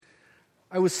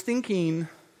I was thinking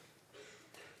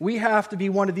we have to be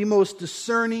one of the most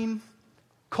discerning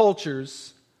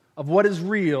cultures of what is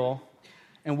real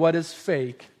and what is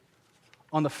fake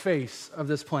on the face of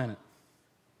this planet.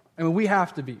 I mean, we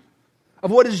have to be.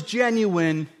 Of what is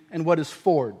genuine and what is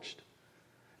forged.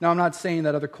 Now, I'm not saying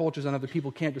that other cultures and other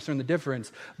people can't discern the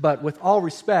difference, but with all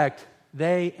respect,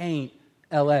 they ain't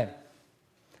LA.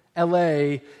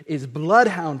 LA is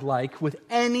bloodhound-like with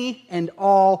any and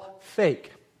all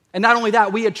fake. And not only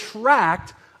that, we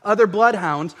attract other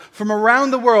bloodhounds from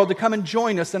around the world to come and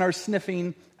join us in our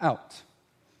sniffing out.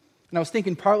 And I was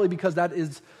thinking partly because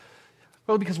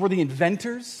we're the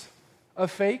inventors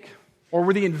of fake, or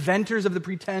we're the inventors of the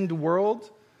pretend world,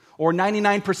 or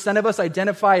 99% of us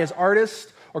identify as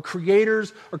artists, or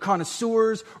creators, or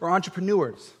connoisseurs, or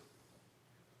entrepreneurs.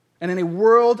 And in a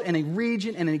world, and a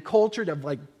region, and a culture of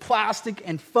like plastic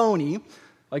and phony,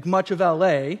 like much of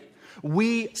LA,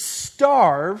 we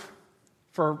starve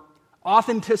for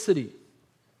authenticity.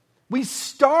 We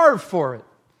starve for it.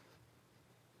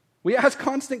 We ask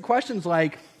constant questions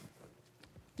like,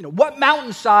 what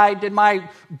mountainside did my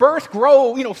birth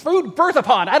grow, food birth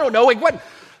upon? I don't know. Like what?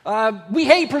 We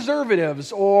hate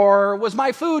preservatives, or was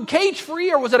my food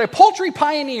cage-free, or was it a poultry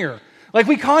pioneer? Like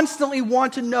we constantly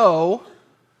want to know,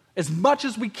 as much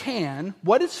as we can,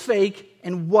 what is fake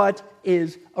and what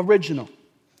is original.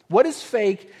 What is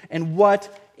fake and what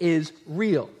is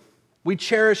real. We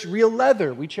cherish real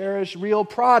leather. We cherish real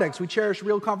products. We cherish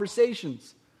real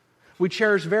conversations. We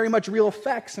cherish very much real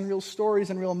effects and real stories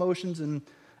and real emotions and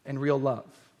real love.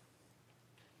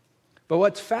 But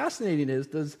what's fascinating is,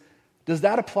 does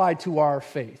that apply to our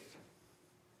faith?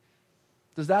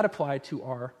 Does that apply to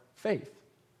our faith?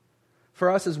 For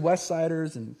us as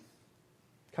Westsiders and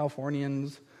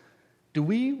Californians, do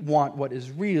we want what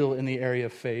is real in the area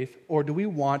of faith, or do we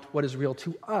want what is real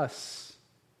to us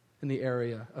in the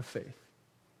area of faith?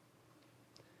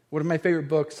 One of my favorite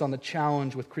books on the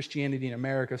challenge with Christianity in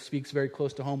America speaks very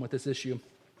close to home with this issue.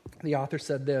 The author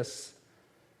said this: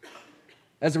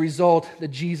 as a result, the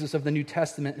Jesus of the New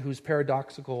Testament, whose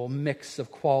paradoxical mix of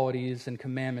qualities and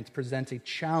commandments presents a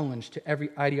challenge to every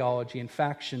ideology and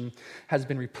faction, has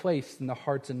been replaced in the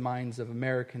hearts and minds of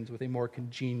Americans with a more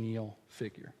congenial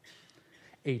figure.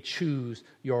 A choose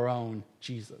your own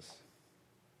Jesus,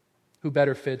 who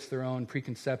better fits their own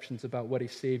preconceptions about what a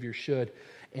Savior should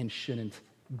and shouldn't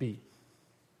be.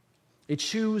 A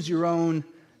choose your own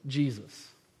Jesus.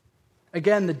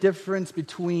 Again, the difference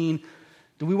between,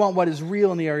 do we want what is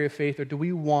real in the area of faith, or do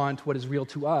we want what is real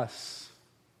to us?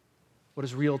 What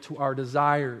is real to our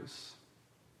desires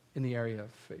in the area of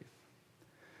faith?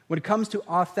 When it comes to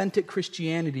authentic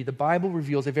Christianity, the Bible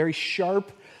reveals a very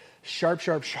sharp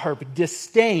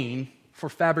disdain for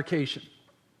fabrication.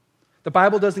 The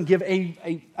Bible doesn't give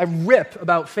a rip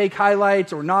about fake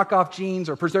highlights or knockoff jeans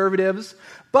or preservatives,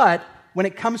 but when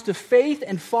it comes to faith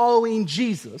and following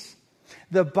Jesus,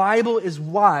 the Bible is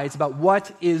wise about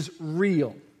what is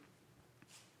real.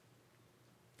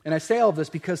 And I say all of this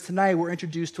because tonight we're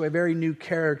introduced to a very new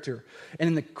character. And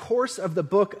in the course of the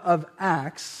book of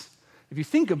Acts, if you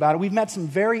think about it, we've met some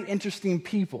very interesting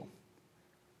people.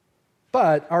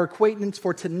 But our acquaintance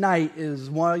for tonight is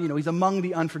he's among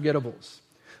the unforgettables.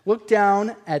 Look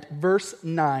down at verse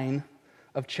 9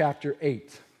 of chapter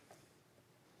 8.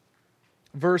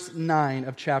 Verse 9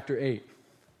 of chapter 8.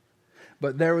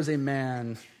 But there was a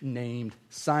man named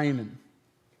Simon.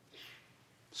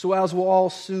 So as we'll all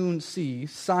soon see,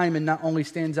 Simon not only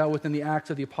stands out within the Acts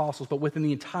of the Apostles, but within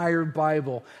the entire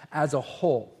Bible as a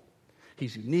whole.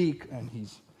 He's unique, and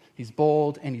he's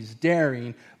bold, and he's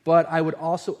daring, but I would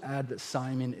also add that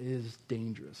Simon is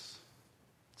dangerous.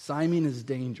 Simon is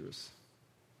dangerous.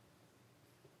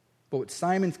 But what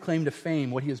Simon's claim to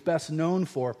fame, what he is best known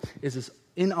for, is his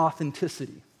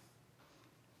inauthenticity.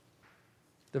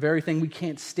 The very thing we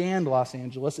can't stand Los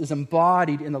Angeles is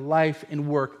embodied in the life and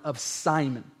work of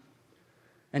Simon.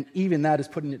 And even that is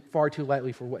putting it far too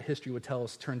lightly for what history would tell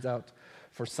us turns out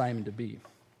for Simon to be.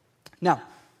 Now,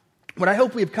 what I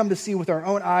hope we have come to see with our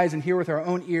own eyes and hear with our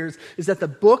own ears is that the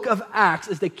book of Acts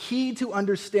is the key to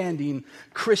understanding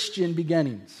Christian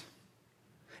beginnings.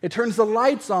 It turns the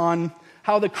lights on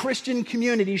how the Christian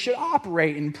community should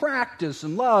operate and practice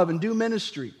and love and do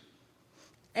ministry.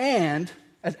 And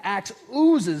as Acts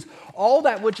oozes all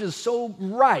that which is so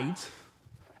right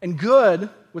and good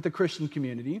with the Christian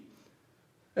community,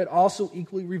 it also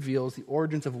equally reveals the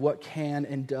origins of what can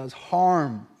and does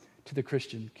harm to the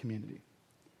Christian community.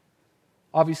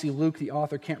 Obviously, Luke, the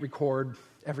author, can't record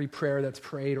every prayer that's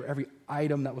prayed or every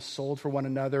item that was sold for one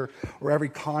another or every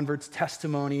convert's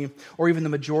testimony or even the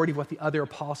majority of what the other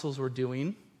apostles were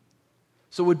doing.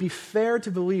 So it would be fair to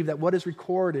believe that what is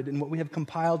recorded and what we have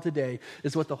compiled today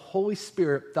is what the Holy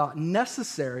Spirit thought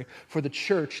necessary for the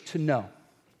church to know,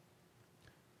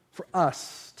 for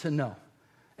us to know.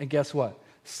 And guess what?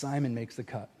 Simon makes the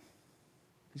cut.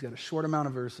 He's got a short amount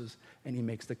of verses, and he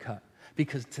makes the cut.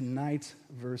 Because tonight's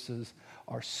verses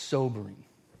are sobering.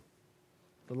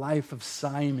 The life of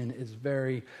Simon is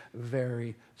very,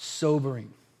 very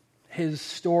sobering. His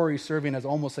story serving as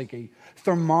almost like a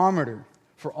thermometer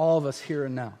for all of us here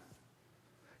and now.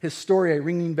 His story a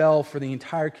ringing bell for the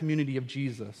entire community of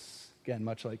Jesus. Again,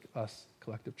 much like us,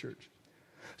 Collective Church.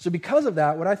 So because of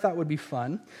that, what I thought would be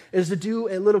fun is to do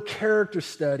a little character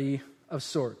study of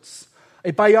sorts.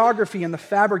 A biography in the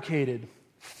fabricated,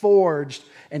 forged,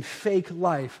 and fake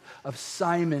life of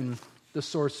Simon the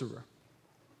sorcerer.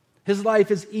 His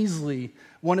life is easily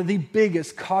one of the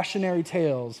biggest cautionary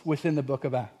tales within the book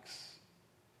of Acts.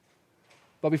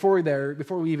 But before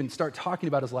we even start talking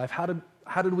about his life, how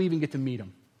did we even get to meet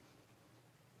him?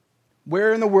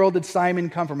 Where in the world did Simon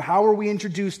come from? How were we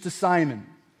introduced to Simon?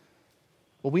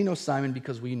 Well, we know Simon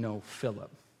because we know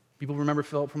Philip. People remember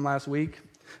Philip from last week?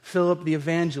 Philip the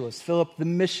evangelist, Philip the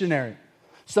missionary.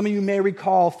 Some of you may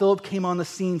recall Philip came on the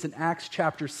scenes in Acts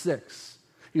chapter 6.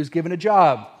 He was given a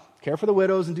job, care for the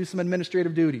widows and do some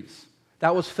administrative duties.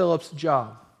 That was Philip's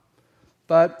job.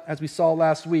 But as we saw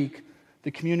last week,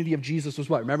 the community of Jesus was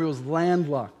what? Remember, it was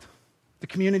landlocked. The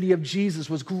community of Jesus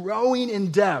was growing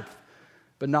in depth,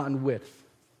 but not in width.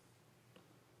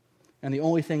 And the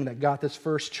only thing that got this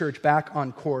first church back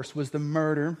on course was the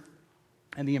murder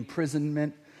and the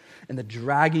imprisonment and the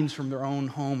draggings from their own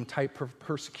home type of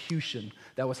persecution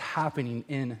that was happening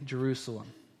in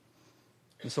Jerusalem.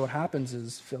 And so what happens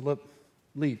is Philip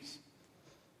leaves.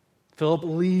 Philip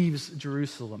leaves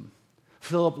Jerusalem.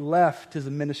 Philip left his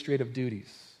administrative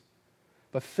duties.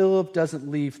 But Philip doesn't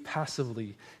leave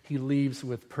passively. He leaves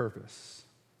with purpose.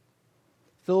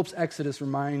 Philip's exodus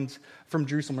from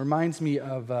Jerusalem reminds me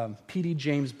of P.D.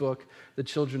 James' book, The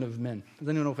Children of Men. I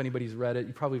don't know if anybody's read it.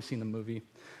 You probably have seen the movie.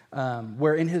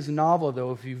 Where in his novel,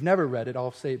 though, if you've never read it,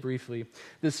 I'll say it briefly,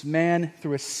 this man,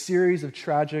 through a series of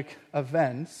tragic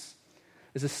events,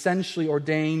 is essentially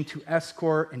ordained to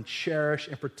escort and cherish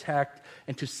and protect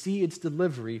and to see its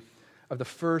delivery of the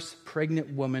first pregnant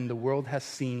woman the world has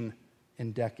seen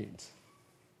in decades.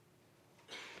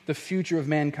 The future of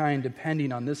mankind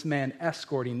depending on this man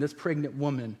escorting this pregnant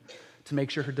woman to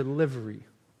make sure her delivery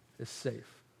is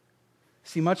safe.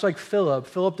 See, much like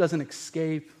Philip doesn't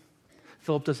escape.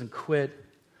 Philip doesn't quit.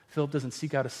 Philip doesn't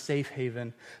seek out a safe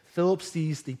haven. Philip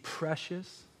sees the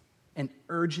precious and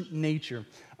urgent nature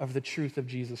of the truth of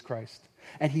Jesus Christ.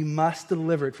 And he must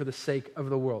deliver it for the sake of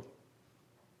the world.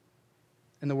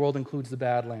 And the world includes the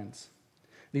Badlands.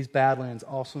 These Badlands,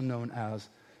 also known as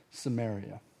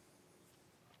Samaria.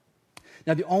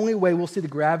 Now, the only way we'll see the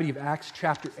gravity of Acts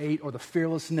chapter 8 or the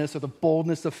fearlessness or the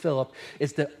boldness of Philip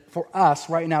is for us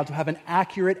right now to have an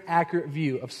accurate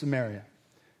view of Samaria.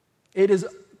 It is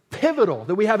pivotal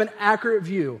that we have an accurate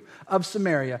view of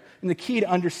Samaria and the key to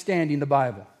understanding the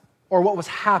Bible or what was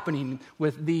happening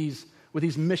with these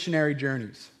missionary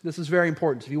journeys. This is very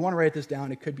important. So if you want to write this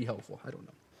down, it could be helpful. I don't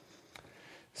know.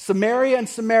 Samaria and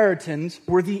Samaritans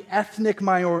were the ethnic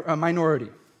minority.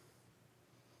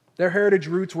 Their heritage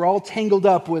roots were all tangled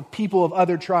up with people of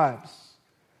other tribes.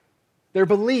 Their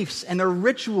beliefs and their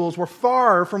rituals were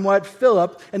far from what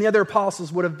Philip and the other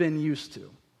apostles would have been used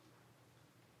to.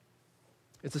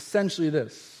 It's essentially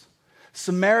this.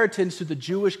 Samaritans to the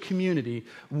Jewish community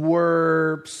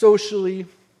were socially,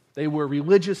 they were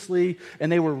religiously,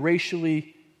 and they were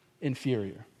racially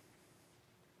inferior.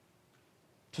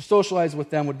 To socialize with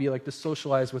them would be like to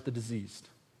socialize with the diseased.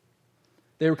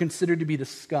 They were considered to be the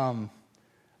scum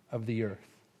of the earth.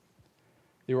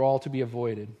 They were all to be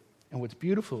avoided. And what's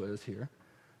beautiful is here,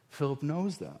 Philip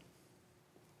knows that.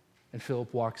 And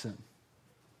Philip walks in.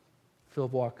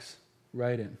 Philip walks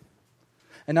right in.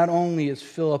 And not only is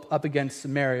Philip up against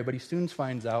Samaria, but he soon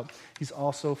finds out he's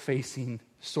also facing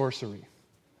sorcery.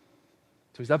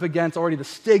 So he's up against already the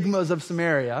stigmas of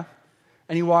Samaria,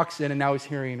 and he walks in, and now he's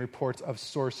hearing reports of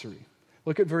sorcery.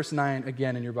 Look at verse 9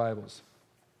 again in your Bibles.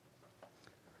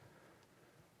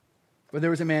 But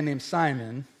there was a man named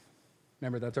Simon.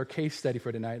 Remember, that's our case study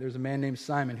for tonight. There was a man named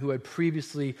Simon who had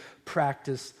previously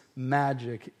practiced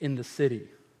magic in the city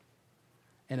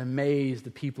and amazed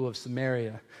the people of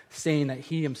Samaria, saying that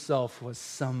he himself was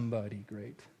somebody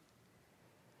great.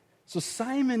 So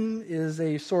Simon is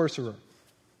a sorcerer.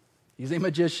 He's a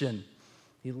magician.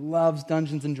 He loves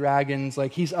Dungeons and Dragons.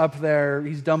 Like he's up there,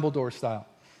 he's Dumbledore style.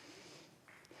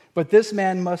 But this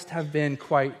man must have been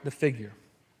quite the figure.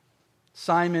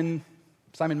 Simon,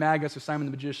 Simon Magus or Simon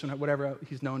the Magician, whatever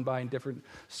he's known by in different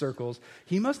circles.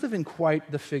 He must have been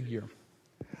quite the figure.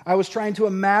 I was trying to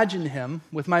imagine him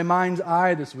with my mind's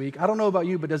eye this week. I don't know about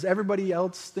you, but does everybody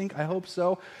else think? I hope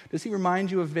so. Does he remind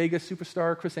you of Vegas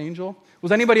superstar Chris Angel?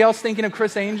 Was anybody else thinking of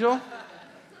Chris Angel?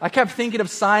 I kept thinking of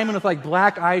Simon with like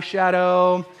black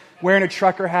eyeshadow, wearing a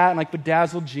trucker hat and like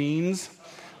bedazzled jeans.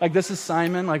 Like this is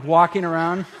Simon, like walking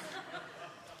around.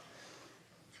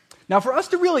 Now for us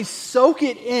to really soak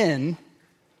it in,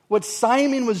 what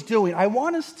Simon was doing, I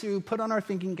want us to put on our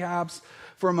thinking caps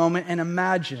for a moment and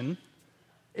imagine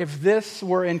if this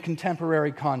were in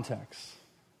contemporary context.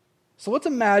 So let's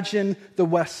imagine the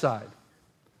West Side.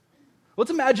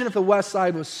 Let's imagine if the West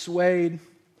Side was swayed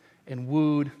and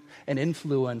wooed and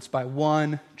influenced by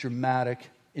one dramatic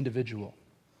individual.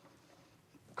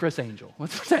 Chris Angel.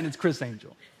 Let's pretend it's Chris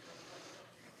Angel.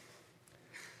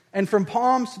 And from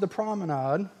Palms to the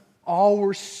Promenade, all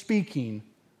were speaking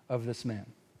of this man.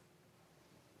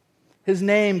 His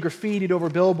name graffitied over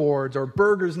billboards, or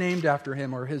burgers named after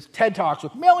him, or his TED Talks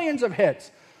with millions of hits.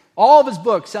 All of his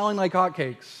books selling like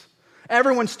hotcakes.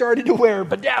 Everyone started to wear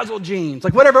bedazzled jeans,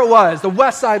 like whatever it was. The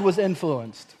West Side was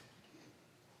influenced.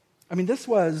 I mean, this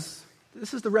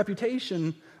is the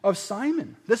reputation of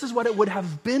Simon. This is what it would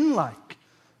have been like.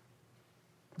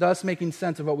 Thus making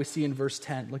sense of what we see in verse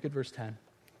 10. Look at verse 10.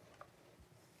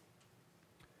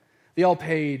 They all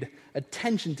paid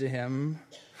attention to him,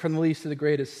 from the least to the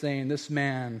greatest, saying, "This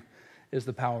man is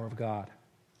the power of God."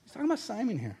 He's talking about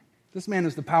Simon here. This man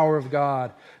is the power of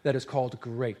God that is called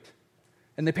great.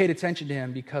 And they paid attention to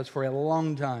him because for a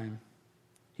long time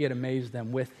he had amazed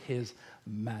them with his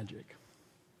magic.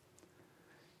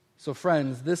 So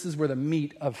friends, this is where the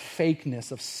meat of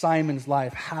fakeness of Simon's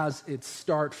life has its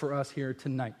start for us here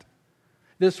tonight.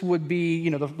 This would be,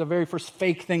 the very first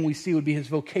fake thing we see would be his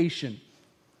vocation.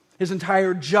 His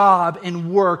entire job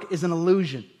and work is an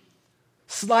illusion.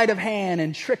 Sleight of hand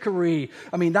and trickery.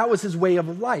 I mean, that was his way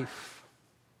of life.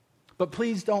 But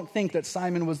please don't think that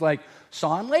Simon was like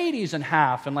sawing ladies in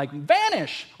half and like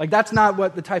vanish. Like that's not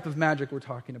what the type of magic we're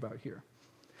talking about here.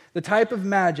 The type of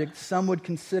magic some would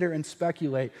consider and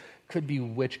speculate could be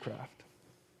witchcraft.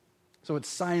 So it's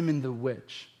Simon the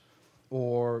witch.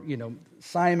 Or,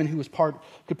 Simon who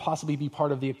could possibly be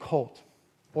part of the occult.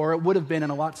 Or it would have been,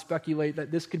 and a lot speculate, that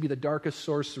this could be the darkest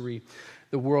sorcery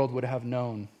the world would have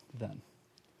known then.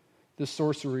 This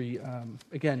sorcery,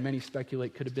 again, many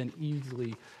speculate, could have been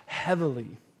easily,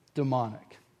 heavily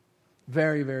demonic.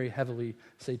 Very, very heavily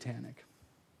satanic.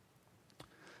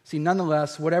 See,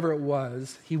 nonetheless, whatever it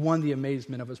was, he won the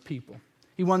amazement of his people.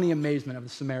 He won the amazement of the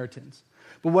Samaritans.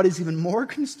 But what is even more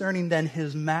concerning than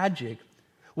his magic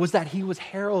was that he was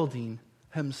heralding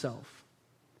himself.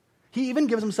 He even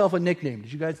gives himself a nickname.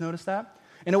 Did you guys notice that?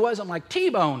 And it wasn't like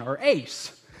T-Bone or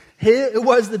Ace. It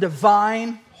was the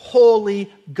divine,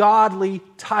 holy, godly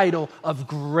title of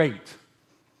great.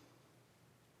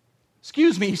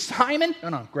 Excuse me, Simon?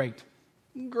 No, great.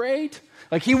 Great.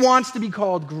 Like he wants to be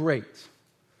called great.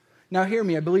 Now hear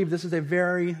me, I believe this is a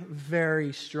very,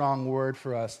 very strong word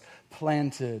for us,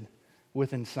 planted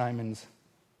within Simon's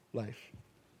life.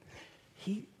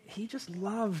 He just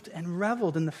loved and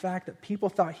reveled in the fact that people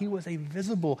thought he was a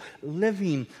visible,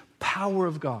 living power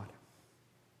of God.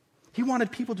 He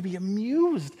wanted people to be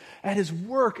amused at his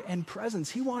work and presence.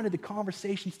 He wanted the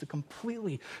conversations to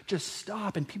completely just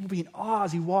stop and people be in awe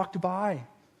as he walked by.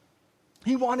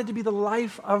 He wanted to be the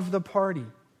life of the party.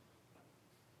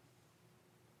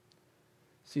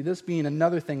 See, this being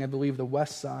another thing I believe the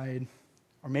West Side,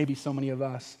 or maybe so many of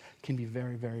us, can be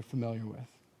very, very familiar with.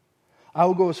 I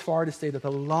will go as far to say that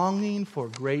the longing for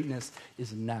greatness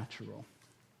is natural.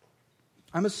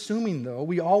 I'm assuming, though,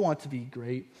 we all want to be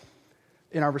great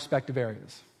in our respective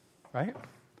areas, right?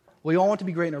 We all want to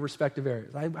be great in our respective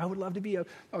areas. I would love to be a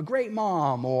great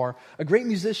mom or a great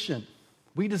musician.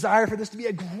 We desire for this to be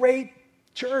a great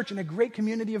church and a great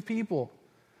community of people.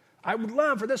 I would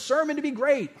love for this sermon to be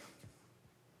great.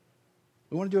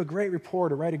 We want to do a great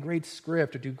report or write a great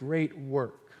script or do great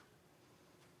work.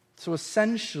 So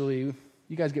essentially,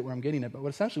 you guys get where I'm getting at, but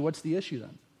essentially, what's the issue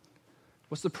then?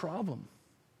 What's the problem?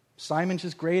 Simon's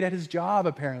just great at his job,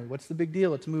 apparently. What's the big deal?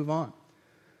 Let's move on.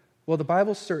 Well, the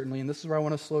Bible certainly, and this is where I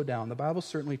want to slow down, the Bible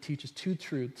certainly teaches two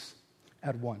truths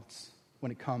at once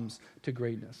when it comes to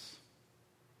greatness.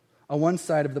 On one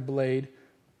side of the blade,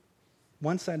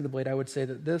 I would say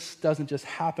that this doesn't just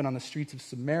happen on the streets of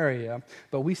Samaria,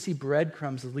 but we see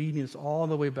breadcrumbs leading us all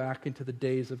the way back into the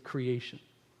days of creation.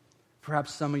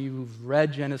 Perhaps some of you who've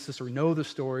read Genesis or know the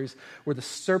stories where the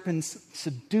serpents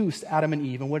seduced Adam and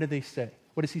Eve. And what did they say?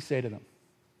 What does he say to them?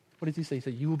 What does he say? He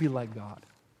said, "You will be like God.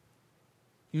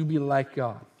 You will be like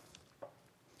God."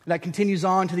 That continues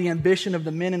on to the ambition of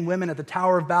the men and women at the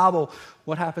Tower of Babel.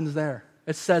 What happens there?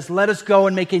 It says, let us go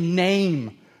and make a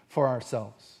name for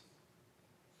ourselves.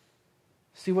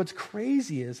 See, what's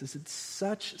crazy is it's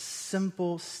such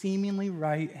simple, seemingly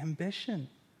right ambition.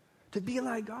 To be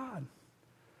like God.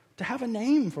 To have a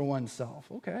name for oneself.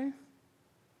 Okay.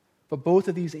 But both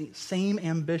of these same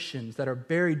ambitions that are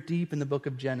buried deep in the book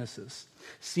of Genesis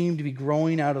seem to be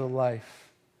growing out of the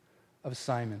life of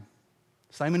Simon.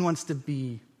 Simon wants to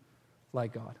be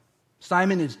like God.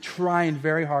 Simon is trying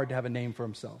very hard to have a name for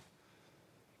himself.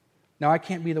 Now, I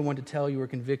can't be the one to tell you or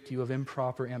convict you of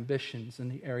improper ambitions in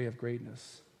the area of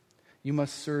greatness. You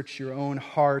must search your own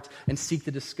heart and seek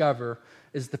to discover,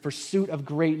 is the pursuit of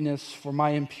greatness for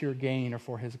my impure gain or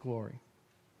for his glory?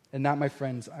 And that, my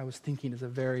friends, I was thinking is a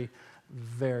very,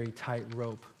 very tight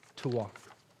rope to walk.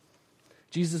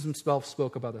 Jesus himself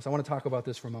spoke about this. I want to talk about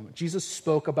this for a moment. Jesus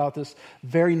spoke about this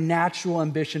very natural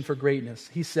ambition for greatness.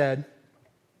 He said,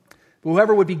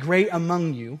 whoever would be great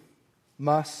among you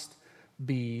must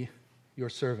be your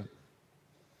servant.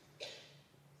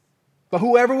 But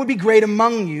whoever would be great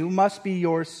among you must be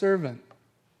your servant.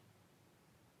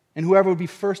 And whoever would be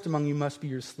first among you must be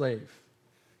your slave.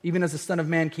 Even as the Son of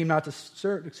Man came not to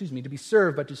serve, to be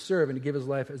served, but to serve and to give his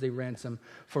life as a ransom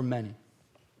for many.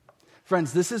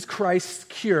 Friends, this is Christ's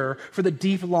cure for the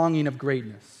deep longing of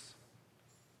greatness.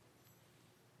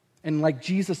 And like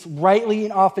Jesus rightly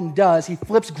and often does, he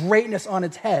flips greatness on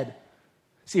its head.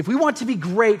 See, if we want to be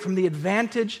great from the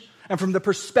advantage and from the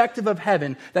perspective of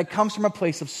heaven, that comes from a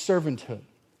place of servanthood.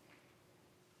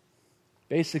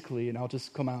 Basically, and I'll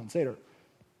just come out and say it,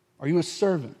 are you a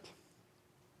servant?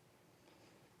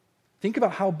 Think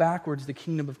about how backwards the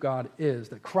kingdom of God is.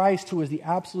 That Christ, who is the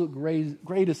absolute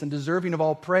greatest and deserving of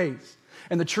all praise,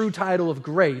 and the true title of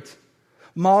great,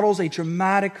 models a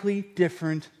dramatically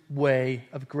different way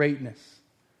of greatness.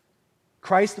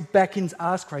 Christ beckons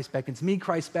us, Christ beckons me,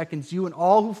 Christ beckons you, and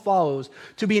all who follows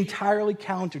to be entirely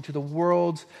counter to the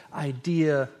world's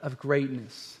idea of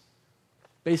greatness.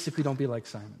 Basically, don't be like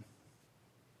Simon.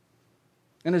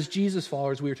 And as Jesus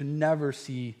followers, we are to never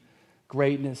see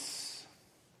greatness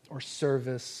or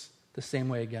service the same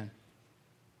way again.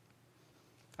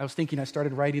 I was thinking, I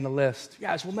started writing the list.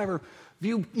 Yes, we'll never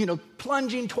view,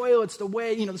 plunging toilets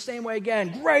the same way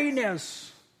again.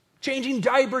 Greatness. Changing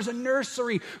diapers in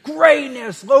nursery.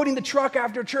 Greatness. Loading the truck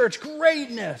after church.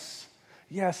 Greatness.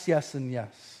 Yes, yes, and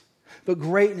yes. But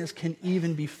greatness can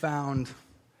even be found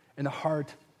in the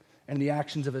heart and the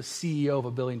actions of a CEO of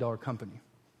a billion-dollar company.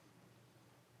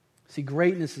 See,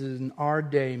 greatness in our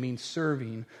day means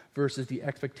serving versus the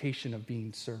expectation of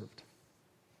being served.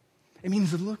 It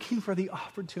means looking for the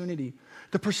opportunity,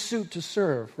 the pursuit to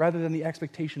serve, rather than the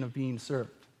expectation of being served.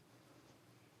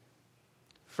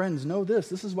 Friends, know this.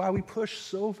 This is why we push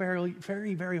so very,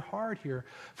 very, very hard here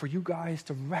for you guys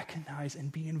to recognize and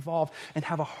be involved and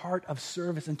have a heart of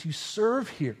service and to serve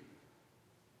here.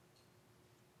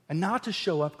 And not to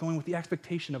show up going with the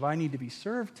expectation of, I need to be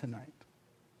served tonight.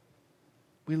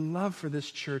 We love for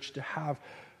this church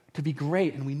to be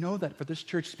great, and we know that for this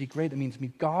church to be great, that means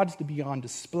God's to be on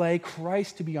display,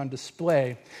 Christ to be on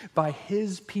display by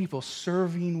his people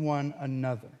serving one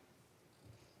another.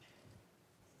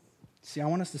 See, I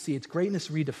want us to see it's greatness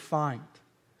redefined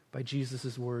by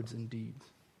Jesus' words and deeds.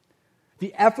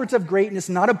 The efforts of greatness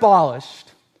not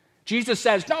abolished. Jesus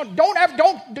says, no, you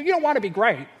don't want to be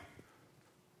great.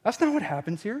 That's not what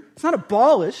happens here. It's not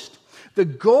abolished. The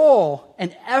goal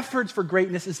and efforts for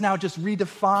greatness is now just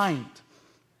redefined.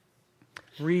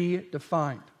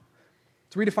 Redefined.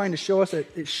 It's redefined to show us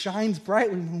that it shines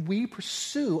brightly when we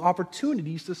pursue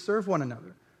opportunities to serve one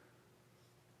another.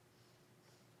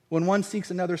 When one seeks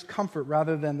another's comfort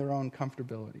rather than their own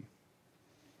comfortability.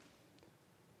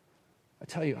 I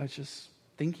tell you, I was just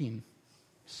thinking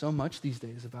so much these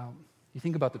days about, you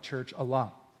think about the church a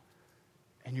lot.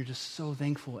 And you're just so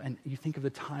thankful. And you think of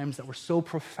the times that were so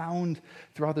profound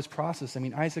throughout this process. I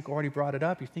mean, Isaac already brought it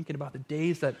up. You're thinking about the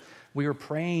days that we were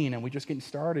praying and we just getting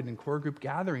started in core group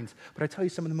gatherings. But I tell you,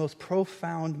 some of the most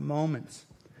profound moments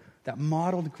that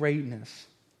modeled greatness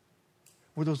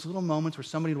were those little moments where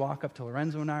somebody would walk up to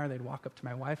Lorenzo and I, or they'd walk up to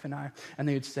my wife and I, and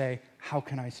they would say, how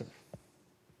can I serve?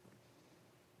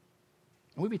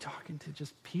 And we'd be talking to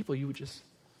just people. You would just,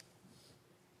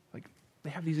 they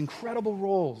have these incredible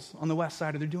roles on the west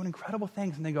side, or they're doing incredible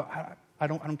things, and they go, I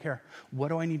don't care. What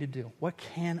do I need to do? What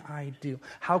can I do?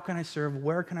 How can I serve?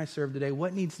 Where can I serve today?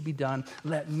 What needs to be done?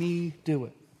 Let me do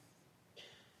it.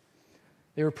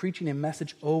 They were preaching a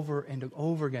message over and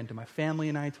over again to my family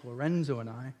and I, to Lorenzo and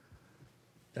I,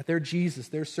 that their Jesus,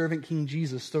 their servant King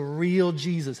Jesus, the real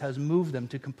Jesus, has moved them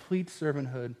to complete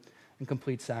servanthood and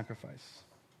complete sacrifice.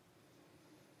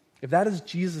 If that is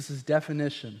Jesus'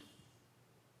 definition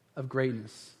of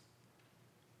greatness,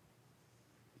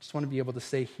 I just want to be able to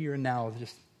say here and now,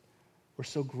 we're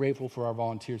so grateful for our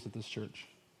volunteers at this church.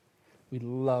 We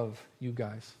love you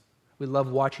guys. We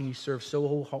love watching you serve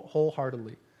so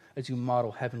wholeheartedly as you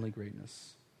model heavenly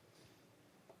greatness.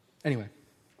 Anyway,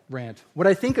 rant. What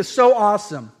I think is so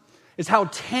awesome is how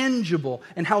tangible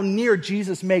and how near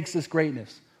Jesus makes this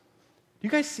greatness. Do you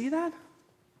guys see that?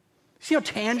 See how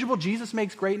tangible Jesus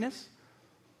makes greatness?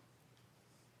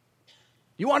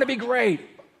 You want to be great?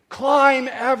 Climb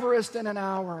Everest in an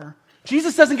hour.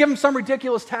 Jesus doesn't give him some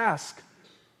ridiculous task.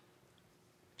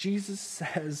 Jesus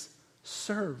says,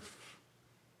 serve.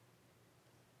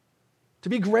 To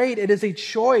be great, it is a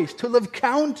choice to live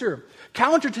counter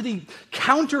to the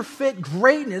counterfeit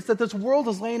greatness that this world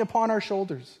is laying upon our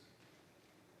shoulders.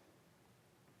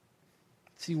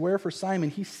 See, where for Simon,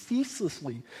 he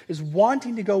ceaselessly is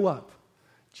wanting to go up.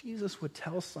 Jesus would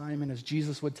tell Simon, as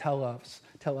Jesus would tell us,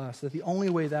 that the only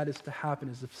way that is to happen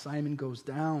is if Simon goes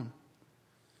down.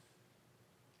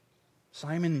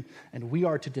 Simon and we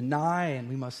are to deny, and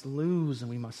we must lose, and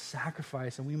we must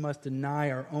sacrifice, and we must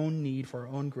deny our own need for our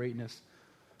own greatness,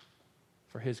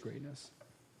 for his greatness.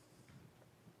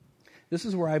 This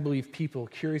is where I believe people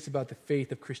curious about the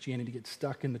faith of Christianity get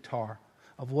stuck in the tar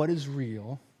of what is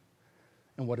real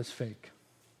and what is fake.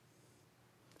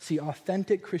 See,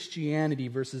 authentic Christianity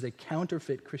versus a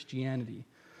counterfeit Christianity,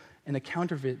 and the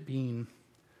counterfeit being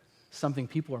something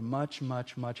people are much,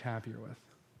 much, much happier with.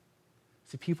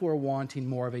 See, people are wanting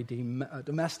more of a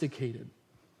domesticated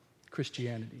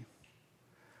Christianity.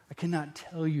 I cannot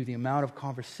tell you the amount of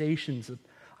conversations that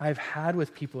I've had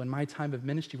with people in my time of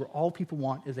ministry where all people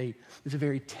want is a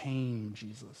very tame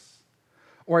Jesus,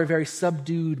 or a very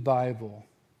subdued Bible,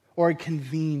 or a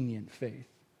convenient faith.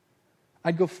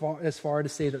 I'd go as far to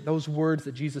say that those words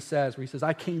that Jesus says, where he says,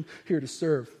 I came here to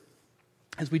serve,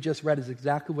 as we just read, is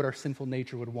exactly what our sinful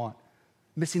nature would want.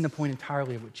 Missing the point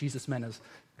entirely of what Jesus meant as,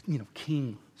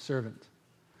 king, servant.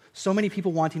 So many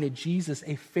people wanting a Jesus,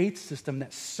 a faith system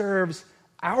that serves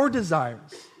our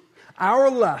desires, our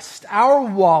lust, our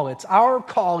wallets, our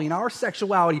calling, our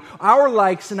sexuality, our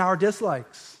likes and our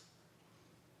dislikes.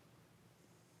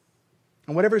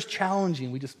 And whatever's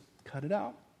challenging, we just cut it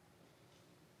out.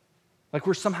 Like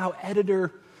we're somehow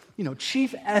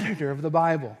chief editor of the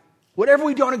Bible. Whatever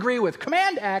we don't agree with,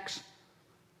 command X.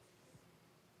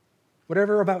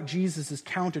 Whatever about Jesus is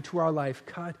counter to our life,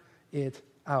 cut it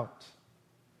out.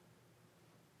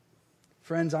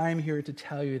 Friends, I am here to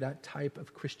tell you that type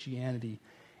of Christianity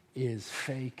is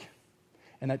fake.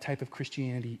 And that type of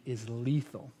Christianity is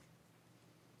lethal.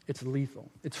 It's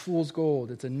lethal. It's fool's gold.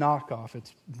 It's a knockoff.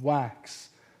 It's wax.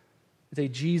 It's a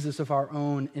Jesus of our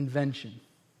own invention.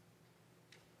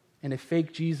 And a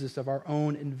fake Jesus of our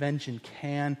own invention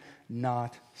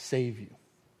cannot save you.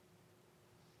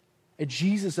 A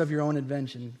Jesus of your own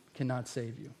invention cannot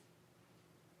save you.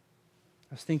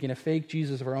 I was thinking, a fake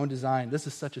Jesus of our own design. This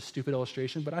is such a stupid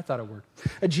illustration, but I thought it worked.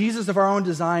 A Jesus of our own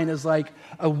design is like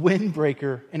a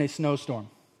windbreaker in a snowstorm.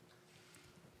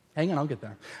 Hang on, I'll get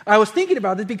there. I was thinking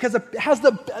about it because it has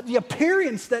the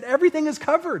appearance that everything is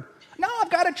covered. No,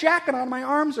 I've got a jacket on, my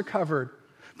arms are covered.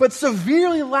 But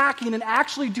severely lacking in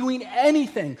actually doing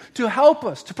anything to help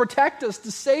us, to protect us,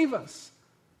 to save us.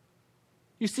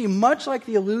 You see, much like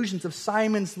the illusions of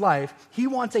Simon's life, he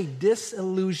wants a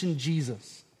disillusioned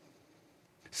Jesus.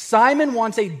 Simon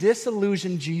wants a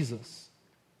disillusioned Jesus.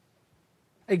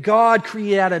 A God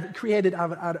created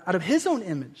out of his own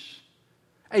image.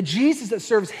 A Jesus that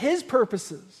serves his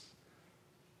purposes.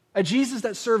 A Jesus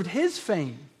that served his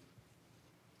fame.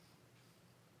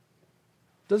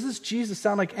 Does this Jesus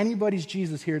sound like anybody's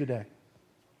Jesus here today?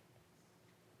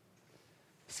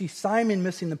 See, Simon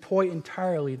missing the point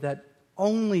entirely that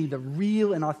only the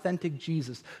real and authentic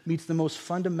Jesus meets the most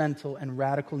fundamental and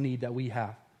radical need that we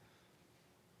have.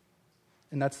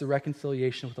 And that's the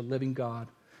reconciliation with the living God,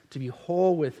 to be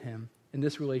whole with him in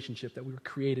this relationship that we were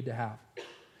created to have.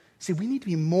 See, we need to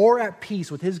be more at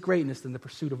peace with his greatness than the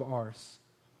pursuit of ours.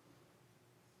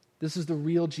 This is the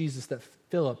real Jesus that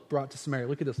Philip brought to Samaria.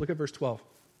 Look at this. Look at verse 12.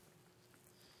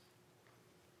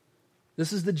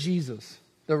 This is the Jesus,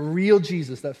 the real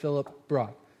Jesus that Philip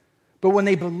brought. But when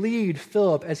they believed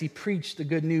Philip as he preached the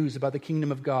good news about the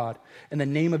kingdom of God in the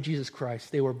name of Jesus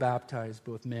Christ, they were baptized,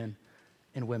 both men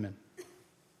and women.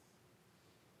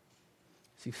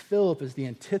 See, Philip is the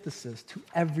antithesis to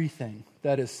everything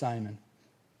that is Simon.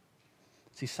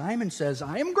 See, Simon says,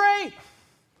 I am great.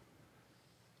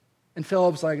 And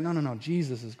Philip's like, no,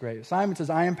 Jesus is great. Simon says,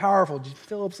 I am powerful.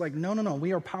 Philip's like, no,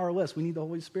 we are powerless. We need the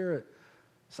Holy Spirit.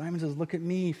 Simon says, look at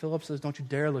me. Philip says, don't you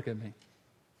dare look at me.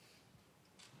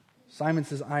 Simon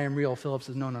says, I am real. Philip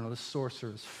says, no, this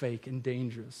sorcerer is fake and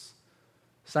dangerous.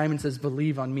 Simon says,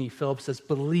 believe on me. Philip says,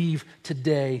 believe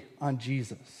today on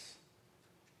Jesus.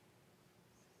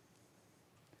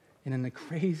 And in the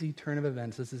crazy turn of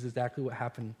events, this is exactly what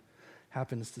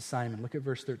happens to Simon. Look at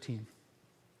verse 13.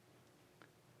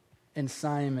 And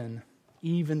Simon,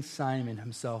 even Simon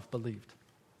himself believed.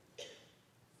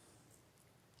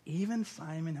 Even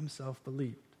Simon himself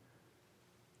believed.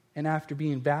 And after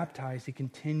being baptized, he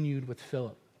continued with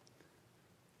Philip.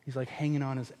 He's like hanging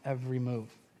on his every move.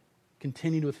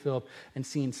 Continued with Philip and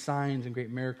seeing signs and great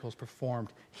miracles performed.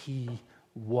 He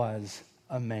was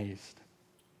amazed.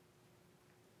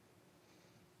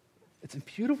 It's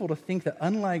beautiful to think that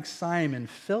unlike Simon,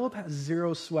 Philip has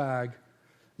zero swag,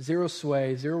 zero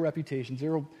sway, zero reputation,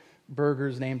 zero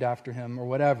burgers named after him or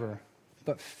whatever.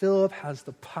 But Philip has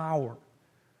the power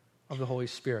of the Holy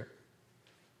Spirit.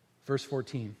 Verse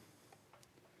 14.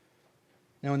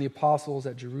 Now when the apostles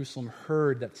at Jerusalem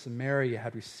heard that Samaria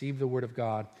had received the word of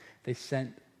God, they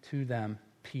sent to them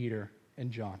Peter and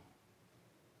John.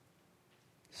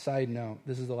 Side note,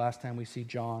 this is the last time we see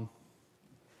John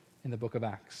in the book of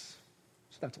Acts.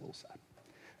 So that's a little sad.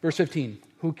 Verse 15,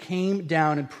 who came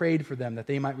down and prayed for them that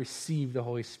they might receive the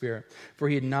Holy Spirit. For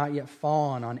he had not yet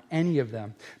fallen on any of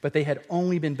them, but they had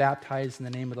only been baptized in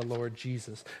the name of the Lord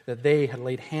Jesus, that they had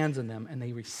laid hands on them and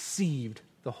they received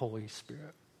the Holy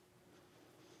Spirit.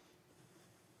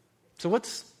 So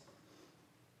let's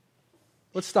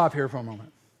stop here for a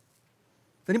moment.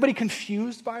 Is anybody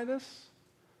confused by this?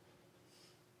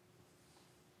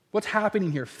 What's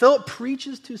happening here? Philip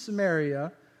preaches to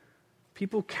Samaria.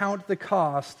 People count the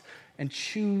cost and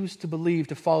choose to believe,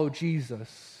 to follow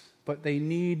Jesus. But they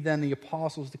need then the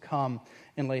apostles to come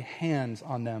and lay hands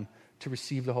on them to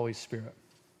receive the Holy Spirit.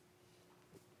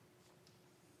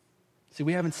 See,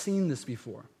 we haven't seen this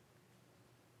before.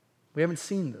 We haven't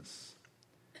seen this.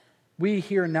 We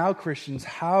here now, Christians,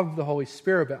 have the Holy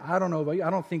Spirit, but I don't know about you. I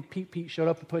don't think Pete showed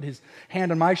up and put his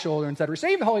hand on my shoulder and said,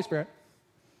 receive the Holy Spirit.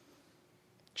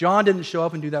 John didn't show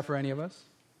up and do that for any of us.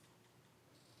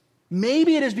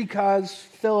 Maybe it is because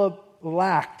Philip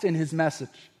lacked in his message.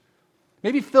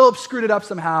 Maybe Philip screwed it up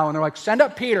somehow, and they're like, send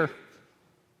up Peter.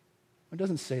 It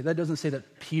doesn't say that. It doesn't say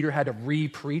that Peter had to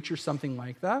re-preach or something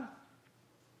like that.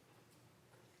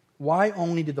 Why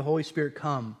only did the Holy Spirit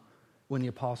come when the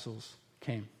apostles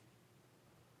came?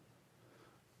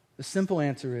 The simple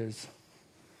answer is,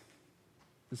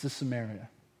 this is Samaria.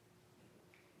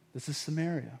 This is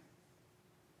Samaria.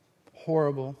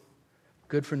 Horrible,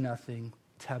 good for nothing,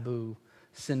 taboo,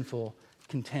 sinful,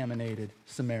 contaminated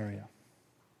Samaria.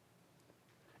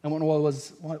 And what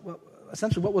was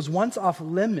once off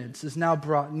limits is now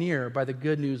brought near by the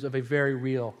good news of a very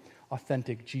real,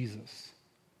 authentic Jesus.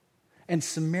 And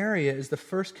Samaria is the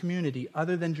first community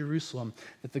other than Jerusalem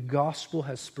that the gospel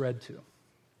has spread to.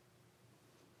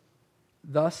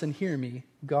 Thus, and hear me,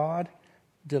 God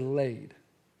delayed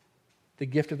the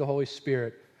gift of the Holy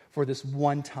Spirit for this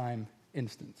one-time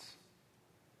instance,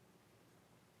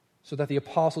 so that the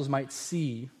apostles might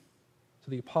see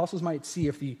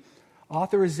if the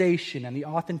authorization and the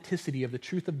authenticity of the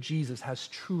truth of Jesus has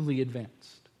truly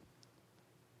advanced.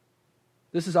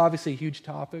 This is obviously a huge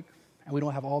topic, and we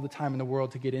don't have all the time in the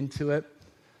world to get into it.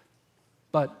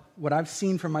 But what I've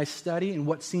seen from my study and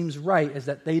what seems right is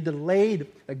that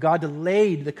God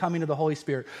delayed the coming of the Holy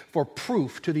Spirit for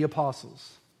proof to the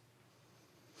apostles.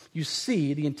 You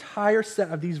see, the entire set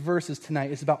of these verses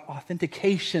tonight is about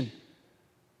authentication,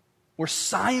 where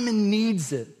Simon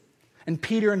needs it, and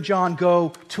Peter and John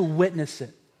go to witness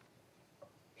it.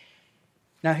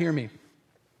 Now hear me.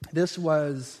 This way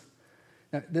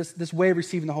of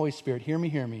receiving the Holy Spirit, hear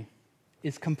me,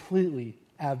 is completely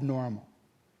abnormal.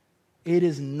 It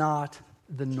is not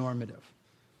the normative.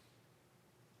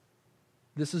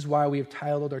 This is why we have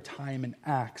titled our time in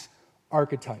Acts,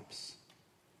 Archetypes,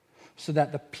 so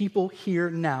that the people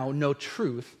here now know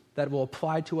truth that will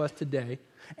apply to us today,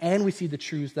 and we see the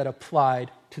truths that applied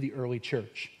to the early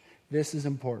church. This is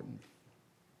important.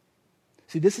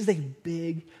 See, this is a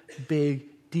big,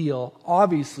 big deal,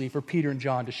 obviously, for Peter and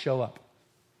John to show up,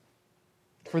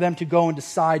 for them to go and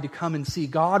decide to come and see.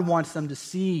 God wants them to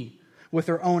see with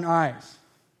their own eyes.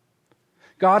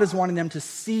 God is wanting them to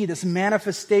see this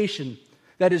manifestation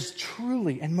that is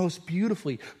truly and most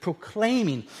beautifully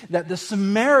proclaiming that the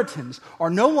Samaritans are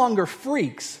no longer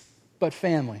freaks, but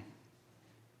family.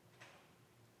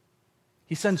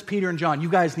 He sends Peter and John, you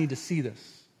guys need to see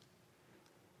this.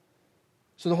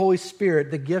 So the Holy Spirit,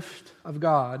 the gift of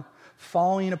God,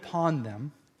 falling upon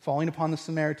the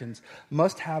Samaritans,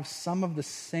 must have some of the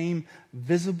same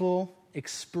visible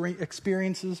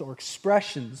experiences or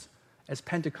expressions as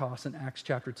Pentecost in Acts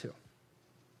chapter 2.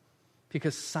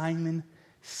 Because Simon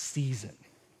sees it.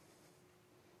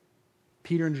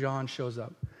 Peter and John shows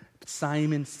up.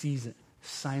 Simon sees it.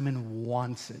 Simon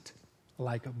wants it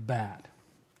like bad.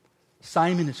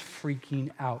 Simon is freaking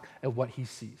out at what he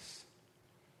sees.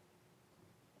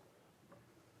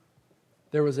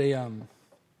 There's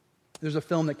a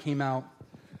film that came out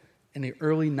in the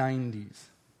early 90s.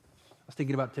 I was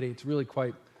thinking about today. It's really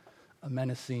quite a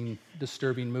menacing,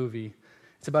 disturbing movie.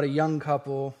 It's about a young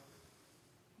couple.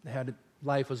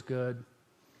 Life was good.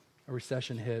 A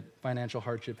recession hit, financial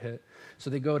hardship hit. So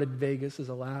they go to Vegas as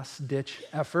a last-ditch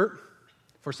effort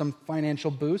for some financial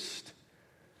boost,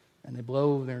 and they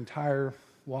blow their entire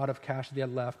wad of cash that they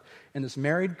had left. And this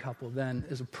married couple then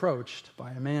is approached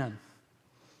by a man.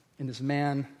 And this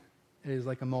man is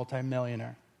like a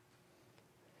multimillionaire.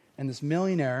 And this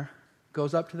millionaire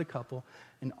goes up to the couple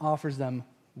and offers them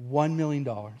 $1 million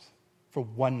for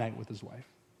one night with his wife.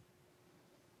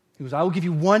 He goes, I will give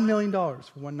you $1 million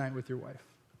for one night with your wife.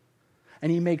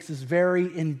 And he makes this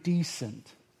very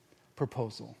indecent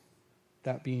proposal,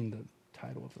 that being the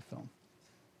title of the film.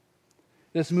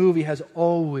 This movie has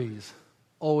always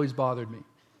bothered me.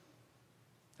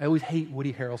 I always hate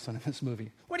Woody Harrelson in this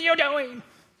movie. What are you doing?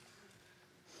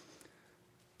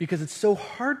 Because it's so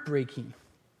heartbreaking.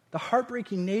 The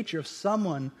heartbreaking nature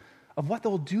of what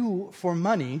they'll do for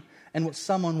money and what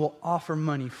someone will offer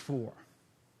money for.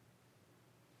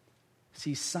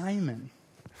 See, Simon,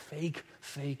 fake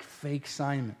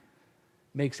Simon,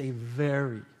 makes a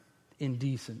very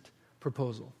indecent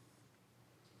proposal.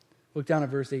 Look down at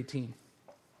verse 18.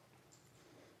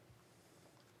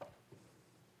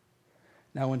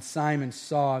 Now when Simon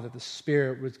saw that the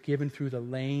Spirit was given through the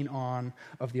laying on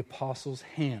of the apostles'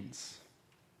 hands,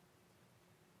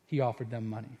 he offered them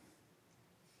money.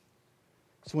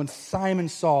 So when Simon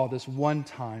saw this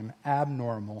one-time,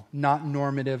 abnormal, not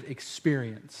normative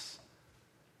experience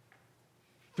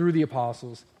through the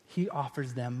apostles, he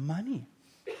offers them money,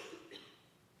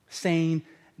 saying,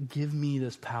 give me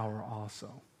this power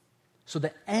also, so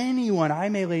that anyone I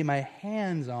may lay my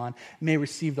hands on may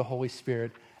receive the Holy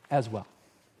Spirit as well.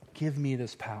 Give me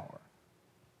this power.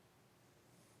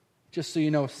 Just so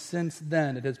you know, since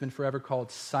then it has been forever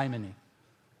called simony.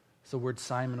 It's the word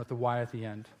Simon with the Y at the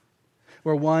end,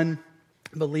 where one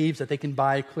believes that they can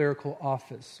buy clerical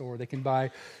office, or they can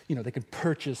buy, they can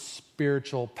purchase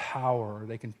spiritual power, or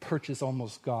they can purchase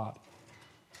almost God.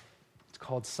 It's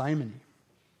called simony.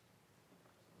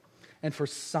 And for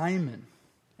Simon,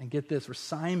 and get this, for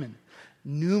Simon,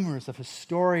 numerous of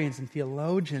historians and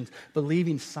theologians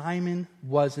believing Simon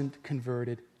wasn't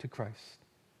converted to Christ.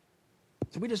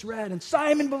 So we just read, and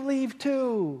Simon believed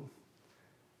too.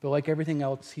 But like everything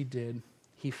else he did,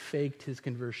 he faked his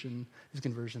conversion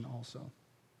also.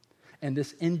 And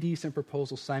this indecent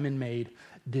proposal Simon made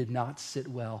did not sit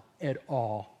well at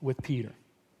all with Peter.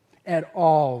 At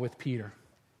all with Peter.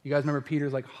 You guys remember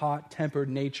Peter's hot-tempered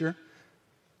nature?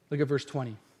 Look at verse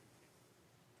 20.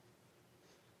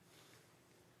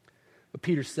 But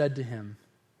Peter said to him,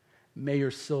 may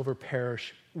your silver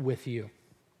perish with you,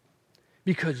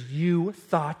 because you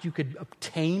thought you could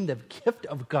obtain the gift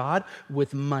of God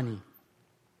with money.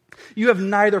 You have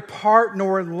neither part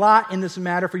nor lot in this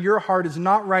matter, for your heart is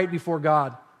not right before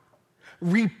God.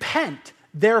 Repent,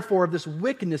 therefore, of this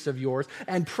wickedness of yours,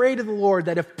 and pray to the Lord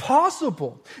that, if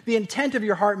possible, the intent of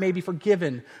your heart may be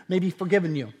forgiven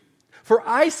you. For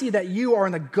I see that you are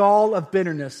in the gall of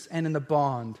bitterness and in the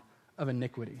bond of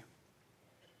iniquity.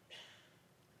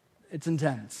 It's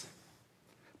intense.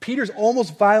 Peter's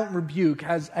almost violent rebuke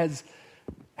has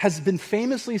been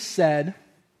famously said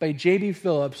by J.B.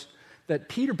 Phillips, that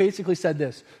Peter basically said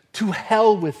this: to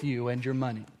hell with you and your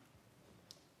money.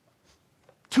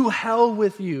 To hell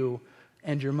with you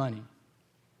and your money.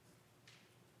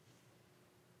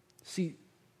 See,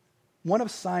 one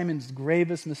of Simon's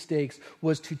gravest mistakes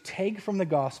was to take from the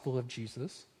gospel of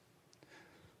Jesus,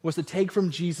 was to take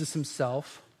from Jesus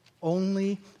himself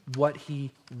only what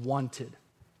he wanted.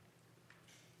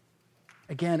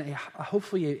 Again,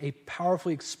 hopefully a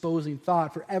powerfully exposing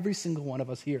thought for every single one of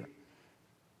us here.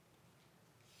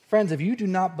 Friends, if you do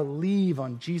not believe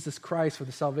on Jesus Christ for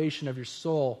the salvation of your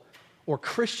soul, or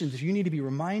Christians, if you need to be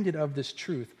reminded of this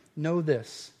truth, know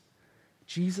this: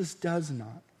 Jesus does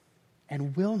not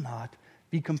and will not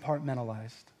be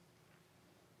compartmentalized.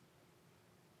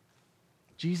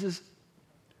 Jesus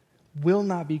will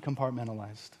not be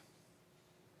compartmentalized.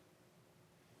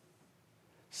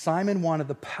 Simon wanted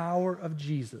the power of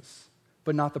Jesus,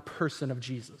 but not the person of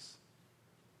Jesus.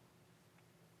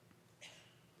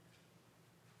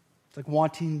 It's like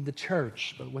wanting the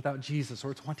church, but without Jesus.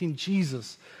 Or it's wanting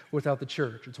Jesus without the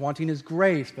church. It's wanting his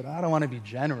grace, but I don't want to be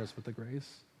generous with the grace.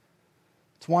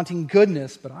 It's wanting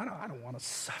goodness, but I don't want to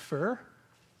suffer.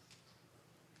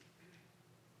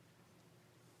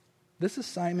 This is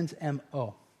Simon's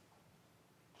M.O.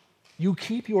 You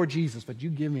keep your Jesus, but you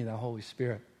give me the Holy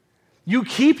Spirit. You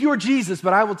keep your Jesus,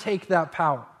 but I will take that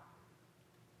power.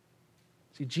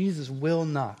 See, Jesus will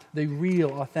not, the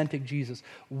real, authentic Jesus,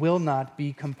 will not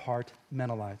be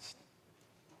compartmentalized.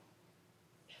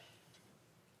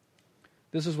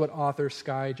 This is what author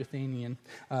Skye Jethanian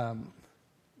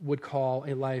would call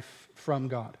a life from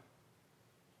God.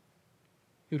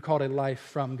 He would call it a life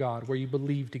from God, where you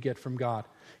believe to get from God.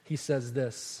 He says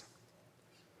this: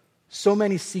 so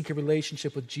many seek a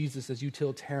relationship with Jesus as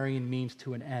utilitarian means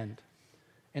to an end.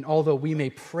 And although we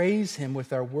may praise him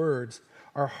with our words,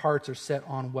 our hearts are set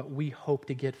on what we hope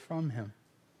to get from him.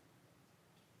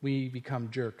 We become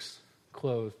jerks,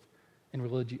 clothed in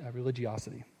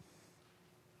religiosity.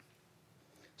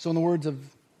 So in the words of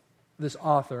this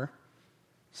author,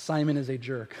 Simon is a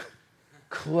jerk,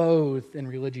 clothed in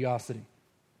religiosity.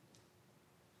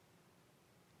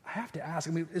 I have to ask,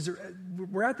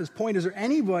 we're at this point, is there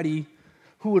anybody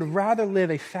who would rather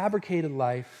live a fabricated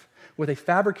life with a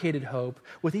fabricated hope,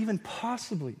 with even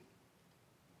possibly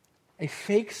a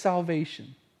fake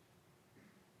salvation?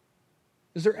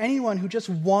 Is there anyone who just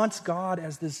wants God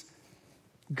as this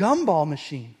gumball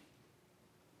machine?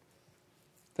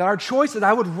 That our choice is,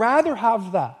 I would rather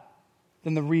have that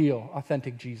than the real,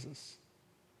 authentic Jesus.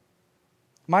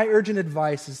 My urgent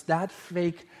advice is that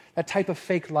type of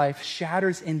fake life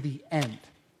shatters in the end.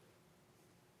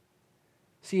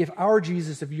 See, if your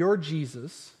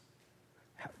Jesus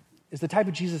is the type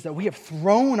of Jesus that we have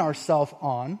thrown ourselves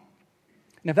on,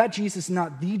 and if that Jesus is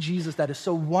not the Jesus that is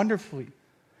so wonderfully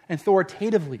and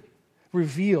authoritatively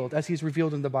revealed as he's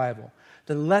revealed in the Bible,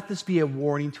 then let this be a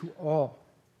warning to all.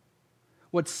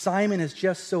 What Simon has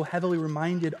just so heavily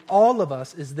reminded all of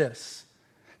us is this: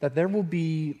 that there will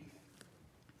be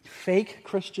fake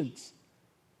Christians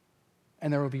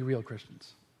and there will be real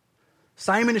Christians.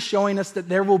 Simon is showing us that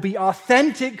there will be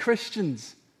authentic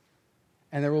Christians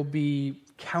and there will be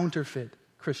counterfeit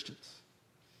Christians.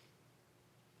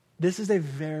 This is a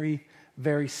very,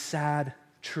 very sad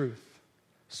truth.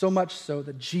 So much so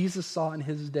that Jesus saw in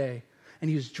his day, and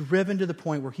he was driven to the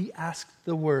point where he asked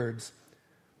the words,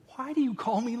 "Why do you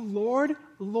call me Lord,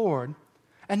 Lord,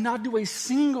 and not do a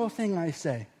single thing I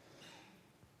say?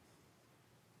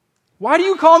 Why do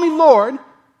you call me Lord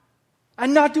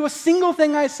and not do a single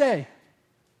thing I say?"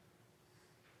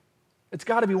 It's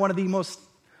got to be one of the most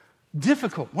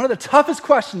difficult, one of the toughest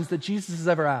questions that Jesus has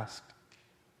ever asked.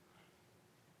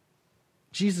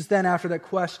 Jesus then, after that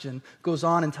question, goes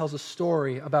on and tells a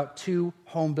story about two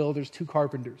home builders, two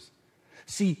carpenters.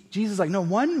 See, Jesus is like, no,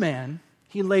 one man,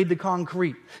 he laid the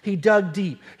concrete. He dug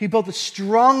deep. He built the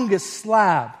strongest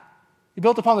slab. He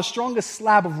built upon the strongest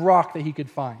slab of rock that he could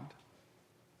find.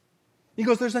 He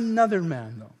goes, there's another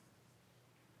man, though,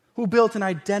 who built an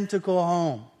identical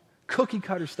home, cookie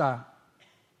cutter style,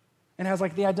 and has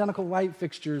like the identical light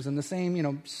fixtures and the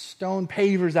same, stone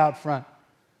pavers out front.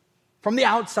 From the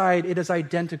outside, it is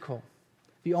identical.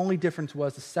 The only difference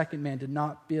was the second man did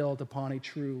not build upon a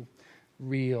true,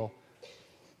 real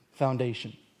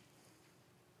foundation.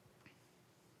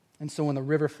 And so when the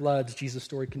river floods, Jesus'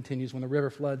 story continues, when the river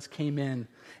floods came in,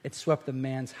 it swept the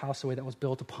man's house away that was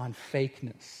built upon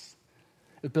fakeness.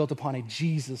 It was built upon a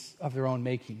Jesus of their own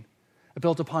making. It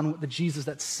built upon the Jesus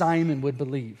that Simon would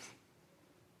believe.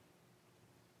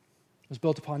 It was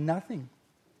built upon nothing.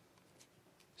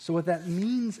 So what that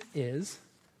means is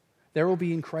there will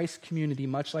be in Christ's community,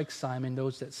 much like Simon,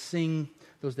 those that sing,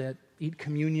 those that eat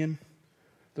communion,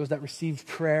 those that receive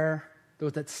prayer,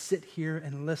 those that sit here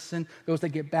and listen, those that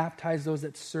get baptized, those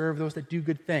that serve, those that do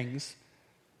good things.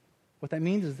 What that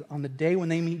means is on the day when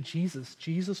they meet Jesus,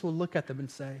 Jesus will look at them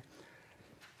and say,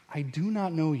 "I do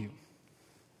not know you."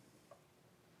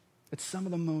 It's some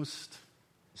of the most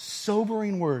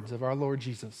sobering words of our Lord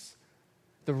Jesus,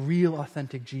 the real,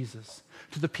 authentic Jesus,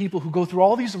 to the people who go through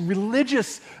all these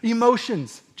religious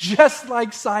emotions, just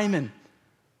like Simon.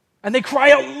 And they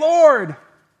cry out, "Lord!"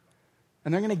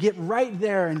 And they're going to get right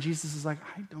there, and Jesus is like,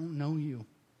 "I don't know you."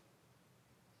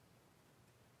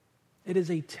 It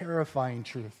is a terrifying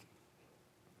truth.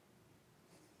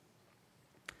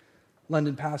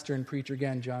 London pastor and preacher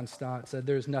again, John Stott, said,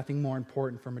 "There is nothing more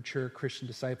important for mature Christian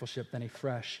discipleship than a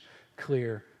fresh,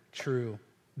 clear, true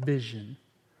vision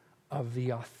of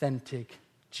the authentic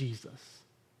Jesus."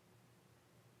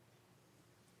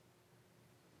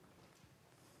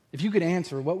 If you could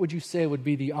answer, what would you say would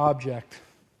be the object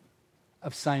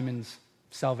of Simon's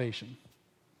salvation?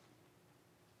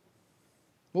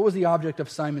 What was the object of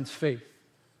Simon's faith?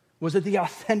 Was it the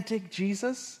authentic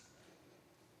Jesus?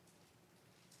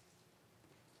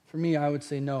 For me, I would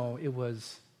say no, it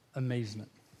was amazement.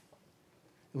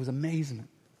 It was amazement.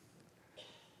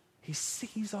 He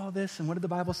sees all this, and what did the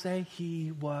Bible say?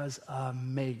 He was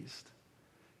amazed.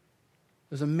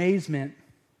 It was amazement,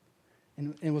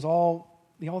 and it was all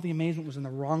the amazement was in the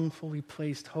wrongfully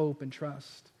placed hope and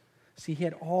trust. See, he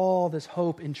had all this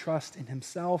hope and trust in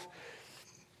himself,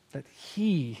 that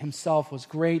he himself was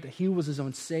great, that he was his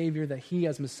own Savior, that he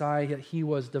as Messiah, that he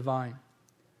was divine.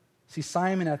 See,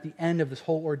 Simon at the end of this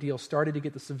whole ordeal started to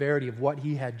get the severity of what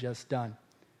he had just done.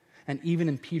 And even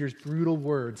in Peter's brutal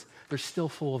words, they're still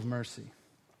full of mercy.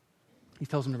 He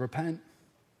tells him to repent,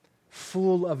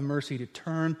 full of mercy, to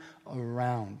turn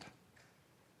around.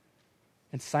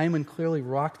 And Simon, clearly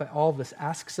rocked by all of this,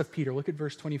 asks of Peter, look at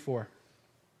verse 24.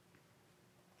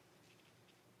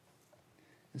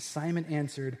 And Simon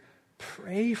answered,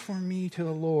 "Pray for me to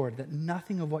the Lord, that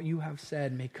nothing of what you have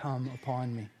said may come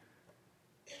upon me."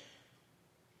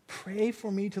 Pray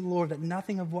for me to the Lord, that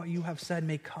nothing of what you have said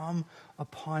may come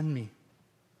upon me.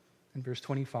 In verse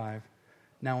 25,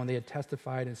 now when they had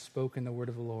testified and spoken the word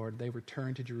of the Lord, they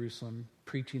returned to Jerusalem,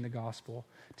 preaching the gospel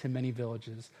to many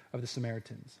villages of the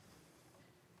Samaritans.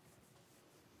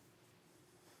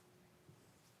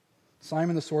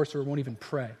 Simon the sorcerer won't even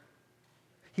pray.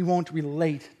 He won't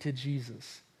relate to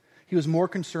Jesus. He was more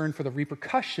concerned for the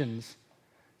repercussions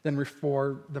than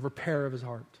for the repair of his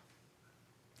heart.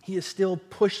 He is still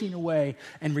pushing away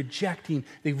and rejecting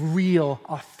the real,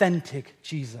 authentic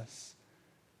Jesus.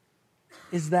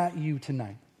 Is that you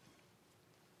tonight?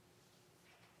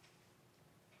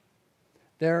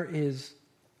 It's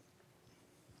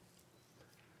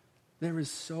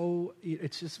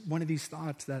just one of these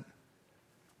thoughts that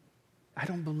I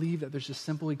don't believe that there's a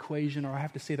simple equation, or I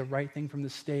have to say the right thing from the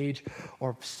stage,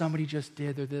 or somebody just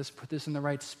did or this, put this in the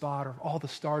right spot, or all the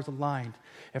stars aligned.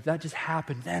 If that just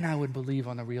happened, then I would believe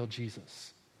on the real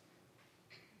Jesus.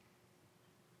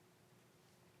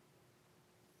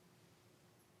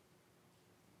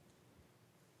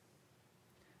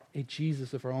 A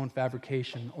Jesus of our own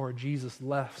fabrication, or a Jesus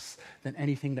less than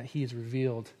anything that he has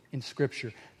revealed in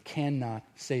Scripture, cannot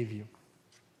save you.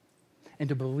 And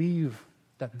to believe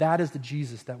that is the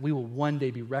Jesus that we will one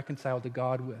day be reconciled to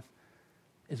God with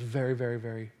is very, very,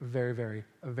 very, very, very,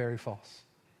 very false.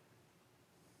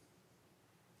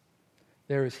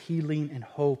 There is healing and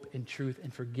hope and truth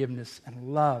and forgiveness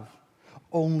and love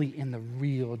only in the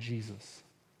real Jesus.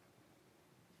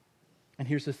 And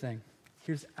here's the thing.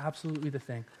 Here's absolutely the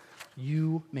thing.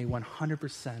 You may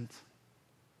 100%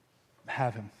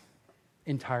 have him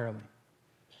entirely.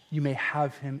 You may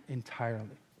have him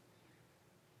entirely.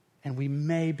 And we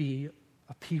may be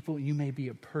a people, you may be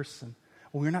a person.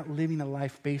 We're not living a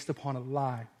life based upon a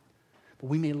lie, but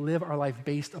we may live our life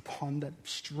based upon that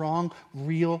strong,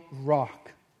 real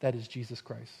rock that is Jesus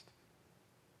Christ.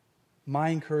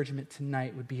 My encouragement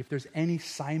tonight would be, if there's any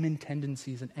Simon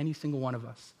tendencies in any single one of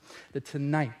us, that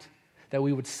tonight, that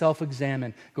we would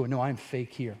self-examine, go, no, I'm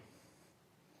fake here.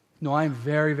 No, I'm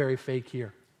very, very fake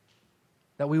here.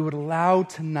 That we would allow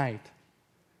tonight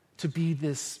to be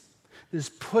this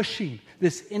pushing,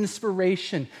 this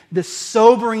inspiration, this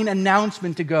sobering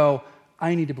announcement to go,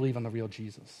 I need to believe on the real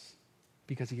Jesus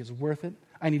because he is worth it.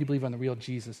 I need to believe on the real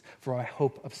Jesus for our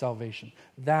hope of salvation.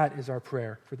 That is our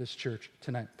prayer for this church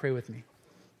tonight. Pray with me.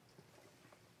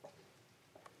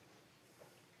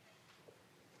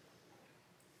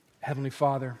 Heavenly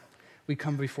Father, we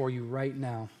come before you right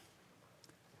now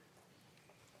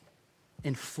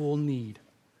in full need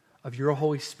of your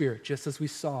Holy Spirit, just as we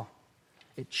saw.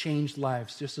 It changed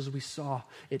lives, just as we saw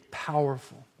it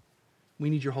powerful. We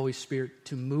need your Holy Spirit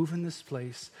to move in this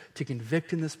place, to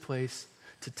convict in this place,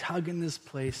 to tug in this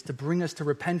place, to bring us to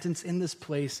repentance in this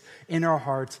place, in our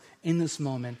hearts, in this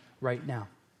moment, right now.